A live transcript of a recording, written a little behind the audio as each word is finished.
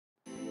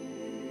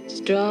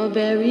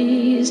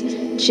Strawberries,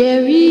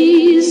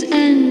 cherries,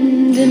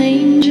 and an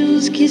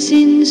angel's kiss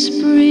in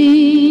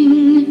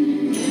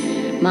spring.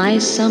 My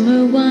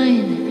summer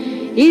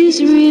wine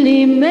is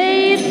really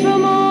made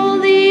from all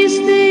these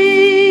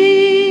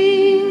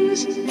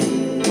things.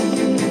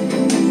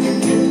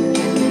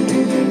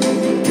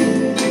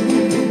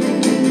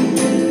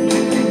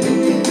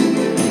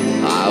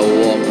 I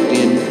walked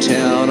in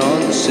town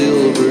on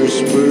silver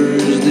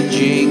spurs that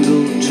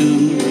jingle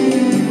too,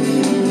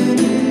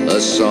 a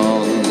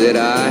song that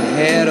I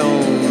had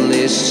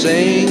only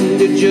sang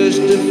to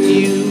just a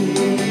few.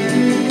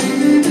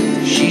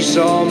 She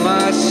saw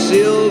my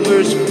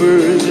silver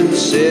spurs and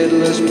said,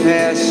 let's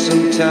pass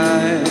some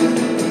time,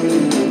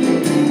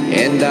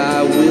 and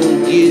I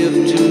will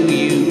give to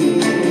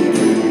you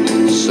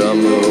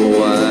summer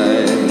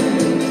wine.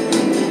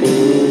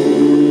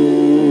 Oh,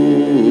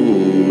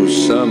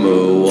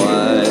 summer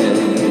wine.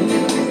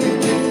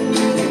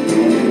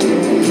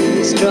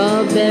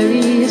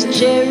 Strawberries,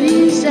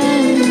 cherries,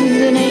 and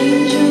an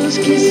angel's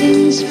kiss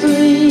in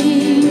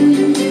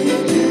spring.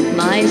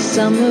 My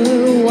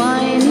summer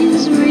wine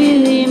is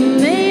really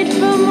made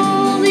from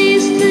all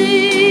these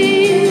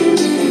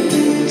things.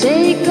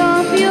 Take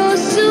off your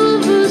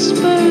silver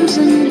spurs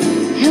and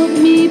help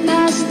me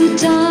pass the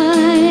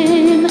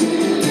time,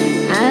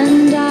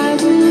 and I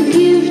will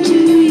give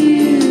to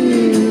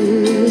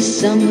you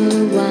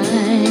summer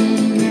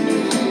wine.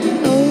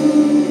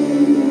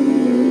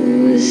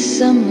 Oh,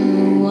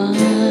 summer wine.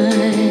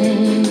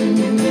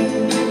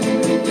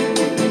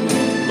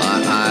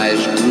 My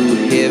eyes grew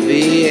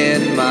heavy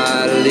and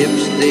my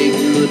lips, they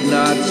could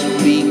not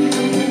speak.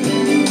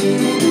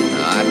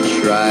 I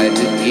tried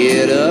to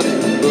get up,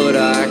 but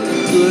I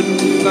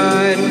couldn't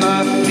find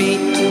my feet.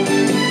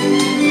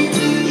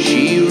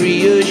 She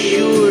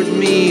reassured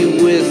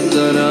me with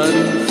an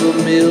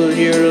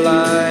unfamiliar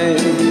line,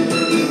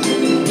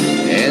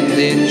 and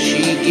then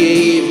she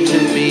gave to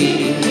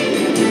me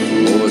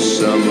more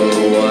summer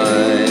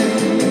wine.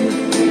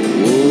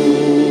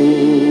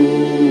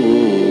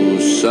 Oh,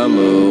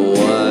 summer wine.